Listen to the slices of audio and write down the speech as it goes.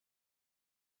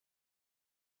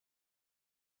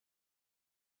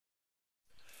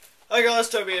Hi guys,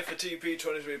 Toby here for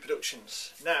TP23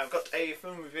 Productions. Now I've got a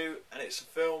film review and it's a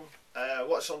film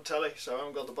watched on telly, so I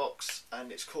haven't got the box,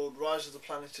 and it's called Rise of the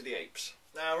Planet of the Apes.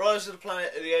 Now Rise of the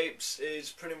Planet of the Apes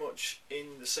is pretty much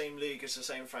in the same league as the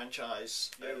same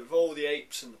franchise, with all the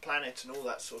apes and the planet and all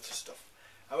that sort of stuff.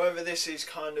 However, this is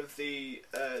kind of the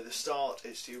start,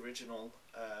 it's the original,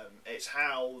 it's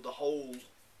how the whole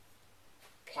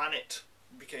planet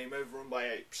became overrun by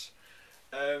apes.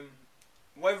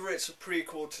 Whether it's a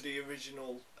prequel to the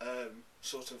original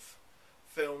sort of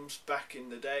films back in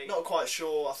the day, not quite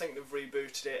sure. I think they've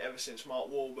rebooted it ever since Mark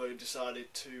Wahlberg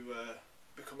decided to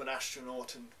become an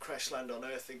astronaut and crash land on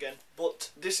Earth again.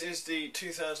 But this is the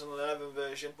 2011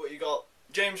 version, but you got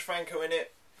James Franco in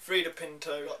it, Frida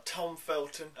Pinto, you got Tom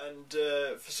Felton, and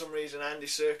for some reason Andy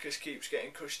Serkis keeps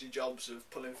getting cushy jobs of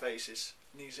pulling faces.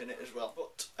 And he's in it as well.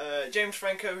 But James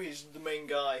Franco, he's the main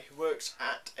guy who works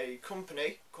at a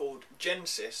company called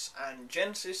Gen-Sys, and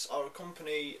Gen-Sys are a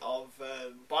company of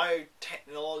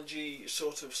biotechnology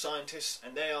sort of scientists,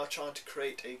 and they are trying to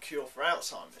create a cure for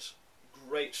Alzheimer's.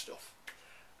 Great stuff.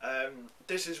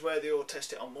 This is where they all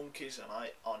test it on monkeys and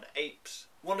on apes.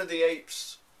 One of the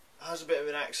apes has a bit of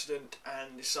an accident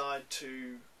and decide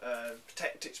to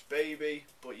protect its baby,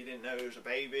 but you didn't know it was a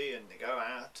baby, and they go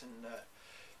out and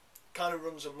kind of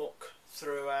runs amok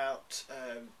throughout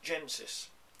Gen-Sys.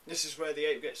 This is where the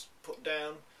ape gets put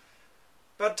down.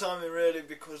 Bad timing really,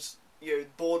 because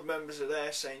board members are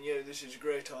there saying, this is a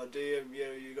great idea,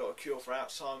 you got a cure for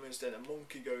Alzheimer's. Then a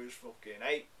monkey goes fucking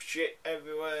ape shit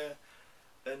everywhere,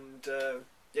 and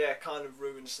kind of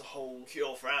ruins the whole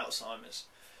cure for Alzheimer's.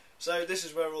 So this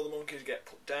is where all the monkeys get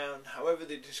put down. However,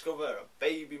 they discover a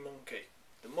baby monkey.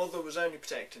 The mother was only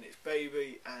protecting its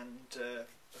baby, and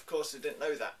of course they didn't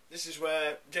know that. This is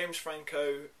where James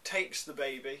Franco takes the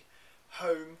baby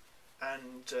home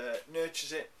and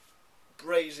nurtures it,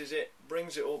 raises it,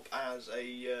 brings it up as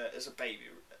a baby,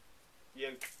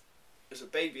 as a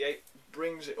baby ape,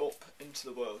 brings it up into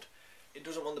the world. It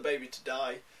doesn't want the baby to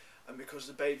die, and because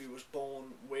the baby was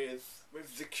born with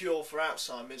the cure for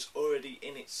Alzheimer's already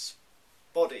in its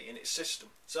body, in its system.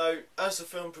 So as the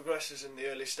film progresses in the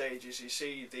early stages, you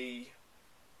see the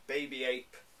baby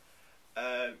ape.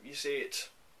 You see it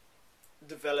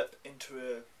develop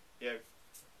into a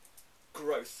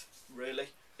growth, really.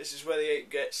 This is where the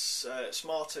ape gets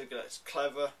smarter, gets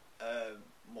clever,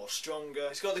 more stronger.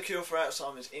 It's got the cure for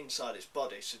Alzheimer's inside its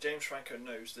body, so James Franco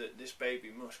knows that this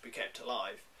baby must be kept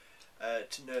alive,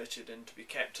 to nurtured and to be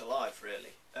kept alive,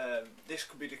 really. This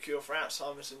could be the cure for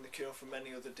Alzheimer's and the cure for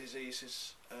many other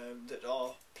diseases that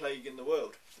are plaguing the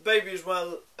world. The baby as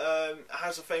well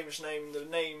has a famous name. The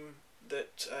name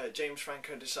that James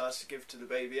Franco decides to give to the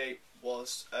baby ape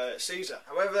was Caesar.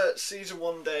 However, Caesar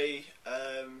one day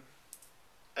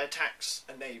attacks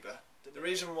a neighbour. The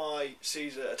reason why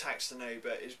Caesar attacks the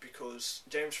neighbour is because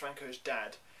James Franco's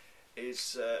dad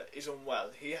is unwell.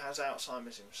 He has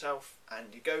Alzheimer's himself, and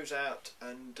he goes out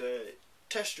and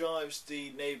test drives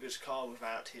the neighbour's car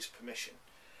without his permission.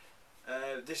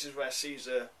 This is where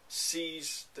Caesar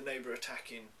sees the neighbour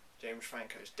attacking James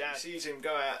Franco's dad. He sees him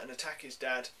go out and attack his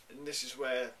dad, and this is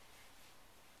where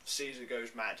Caesar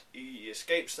goes mad. He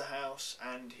escapes the house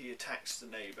and he attacks the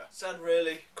neighbour. Sad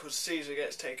really, because Caesar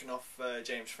gets taken off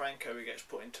James Franco. He gets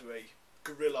put into a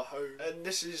gorilla home, and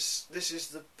this is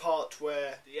the part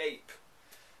where the ape,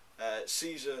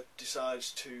 Caesar,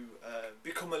 decides to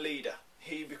become a leader.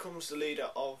 He becomes the leader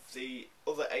of the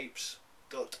other apes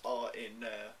that are in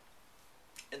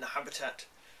the habitat,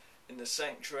 in the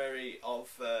sanctuary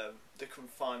of the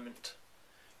confinement.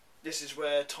 This is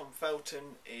where Tom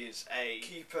Felton is a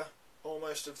keeper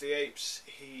almost of the apes.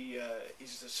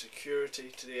 He's the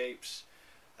security to the apes,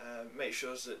 makes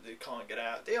sure that they can't get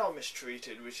out. They are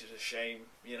mistreated, which is a shame,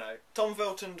 Tom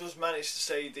Felton does manage to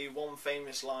say the one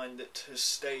famous line that has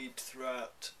stayed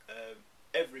throughout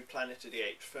every Planet of the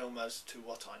Apes film, as to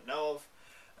what I know of,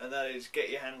 and that is, "Get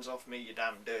your hands off me, you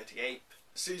damn dirty ape."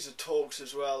 Caesar talks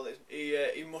as well.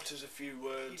 He mutters a few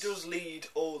words. He does lead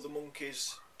all the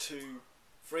monkeys to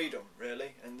freedom,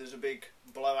 really, and there's a big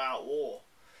blowout war.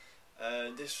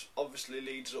 This obviously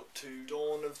leads up to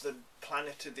Dawn of the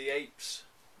Planet of the Apes.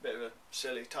 Bit of a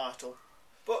silly title,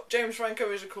 but James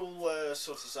Franco is a cool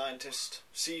sort of scientist.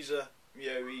 Caesar,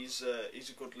 he's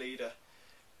a good leader.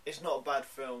 It's not a bad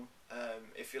film.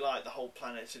 If you like the whole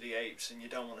Planet of the Apes and you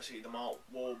don't want to see the Mark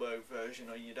Wahlberg version,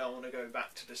 or you don't want to go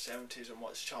back to the 70s and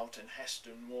watch Charlton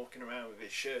Heston walking around with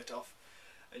his shirt off,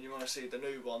 and you want to see the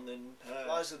new one, then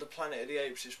Rise of the Planet of the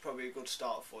Apes is probably a good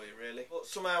start for you, really. But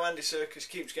somehow Andy Serkis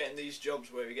keeps getting these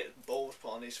jobs where he gets balls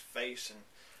put on his face and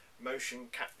motion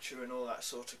capture and all that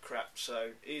sort of crap,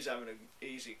 so he's having an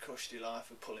easy cushy life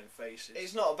of pulling faces.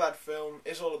 It's not a bad film,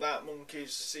 it's all about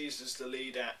monkeys. Caesar's the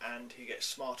leader and he gets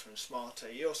smarter and smarter.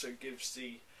 He also gives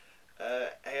the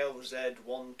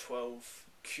ALZ-112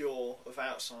 cure of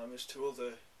Alzheimer's to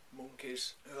other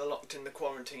monkeys who are locked in the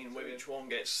quarantine, where each one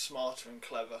gets smarter and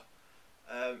clever.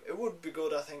 It would be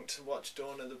good, I think, to watch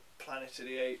Dawn of the Planet of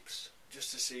the Apes,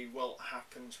 just to see what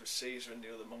happens with Caesar and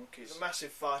the other monkeys. There's a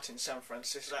massive fight in San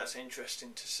Francisco, that's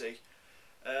interesting to see.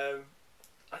 I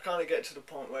kind of get to the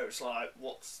point where it's like,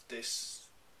 what's this,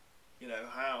 you know,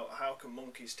 how can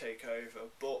monkeys take over?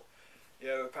 But, you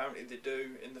know, apparently they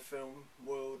do in the film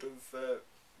world of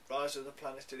Rise of the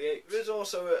Planet of the Apes. There's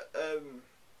also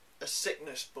a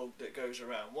sickness bug that goes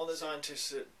around. One of the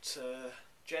scientists at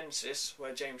Gen-Sys,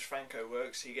 where James Franco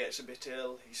works, he gets a bit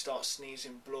ill, he starts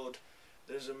sneezing blood.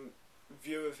 There's a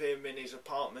view of him in his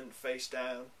apartment face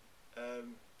down,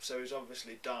 so he's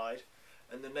obviously died,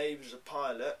 and the neighbour's a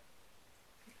pilot,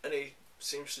 and he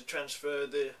seems to transfer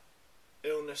the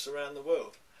illness around the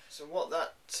world. So what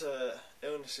that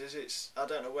illness is, I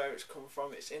don't know where it's come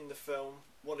from, it's in the film.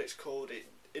 What it's called,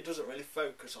 it doesn't really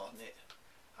focus on it.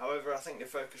 However, I think they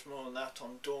focus more on that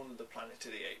on Dawn of the Planet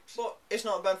of the Apes. But it's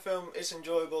not a bad film, it's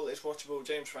enjoyable, it's watchable.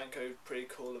 James Franco's pretty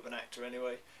cool of an actor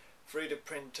anyway. Frida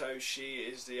Pinto, she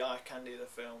is the eye candy of the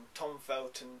film. Tom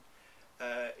Felton,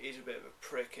 he's a bit of a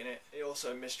prick in it. He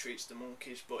also mistreats the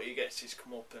monkeys, but he gets his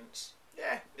comeuppance.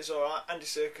 Yeah, it's alright. Andy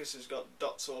Serkis has got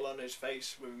dots all on his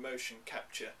face with motion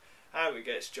capture. How he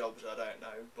gets jobs, I don't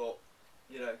know, but,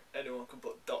 you know, anyone can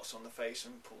put dots on the face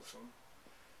and pull some,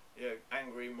 you know,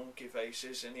 angry monkey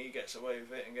faces, and he gets away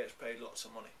with it and gets paid lots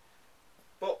of money.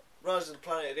 But Rise of the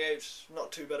Planet of the Apes,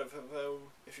 not too bad of a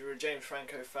film. If you're a James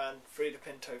Franco fan, Frida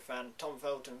Pinto fan, Tom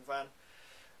Felton fan,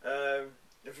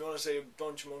 if you want to see a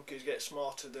bunch of monkeys get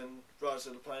smarter than Rise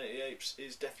of the Planet of the Apes,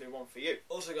 is definitely one for you.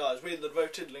 Also guys, We Are the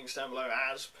Devoted, links down below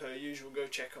as per usual, go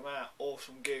check them out.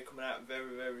 Awesome gear coming out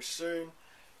very, very soon.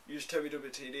 Use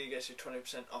TobyWTD, gets you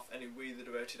 20% off any We The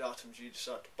Devoted items you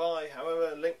decide to buy.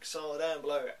 However, links are down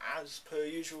below as per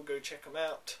usual, go check them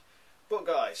out. But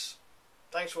guys,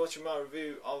 thanks for watching my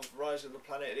review of Rise of the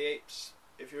Planet of the Apes.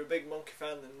 If you're a big monkey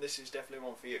fan, then this is definitely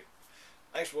one for you.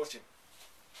 Thanks for watching.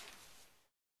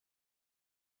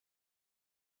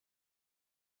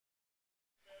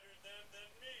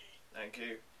 Thank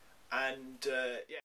you. And yeah.